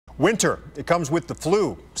Winter, it comes with the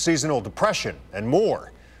flu, seasonal depression, and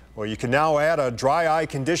more. Well, you can now add a dry eye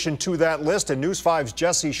condition to that list, and News 5's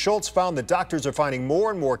Jesse Schultz found that doctors are finding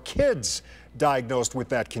more and more kids diagnosed with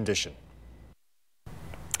that condition.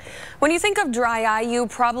 When you think of dry eye, you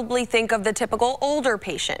probably think of the typical older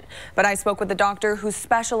patient. But I spoke with a doctor who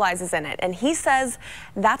specializes in it, and he says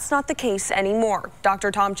that's not the case anymore. Dr.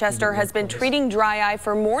 Tom Chester has been treating dry eye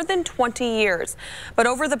for more than 20 years. But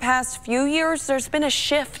over the past few years, there's been a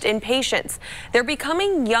shift in patients. They're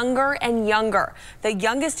becoming younger and younger. The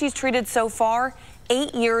youngest he's treated so far,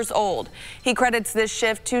 8 years old. He credits this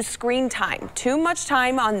shift to screen time. Too much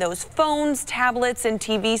time on those phones, tablets, and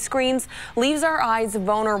TV screens leaves our eyes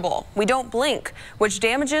vulnerable. We don't blink, which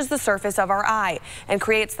damages the surface of our eye and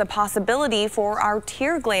creates the possibility for our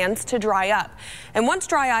tear glands to dry up. And once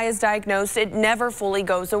dry eye is diagnosed, it never fully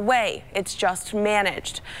goes away. It's just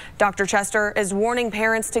managed. Dr. Chester is warning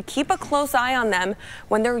parents to keep a close eye on them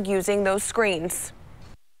when they're using those screens.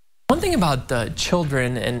 One thing about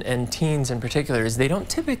children and teens in particular is they don't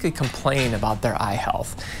typically complain about their eye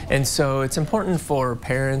health. And so it's important for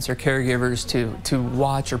parents or caregivers to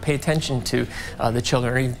watch or pay attention to the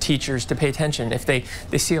children, or even teachers to pay attention. If they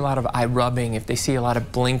see a lot of eye rubbing, if they see a lot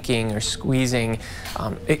of blinking or squeezing,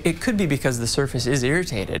 it could be because the surface is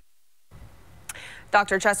irritated.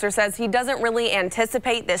 Dr. Chester says he doesn't really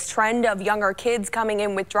anticipate this trend of younger kids coming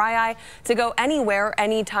in with dry eye to go anywhere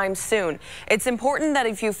anytime soon. It's important that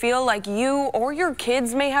if you feel like you or your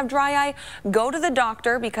kids may have dry eye, go to the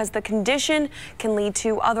doctor because the condition can lead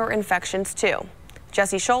to other infections too.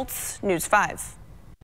 Jesse Schultz, News 5.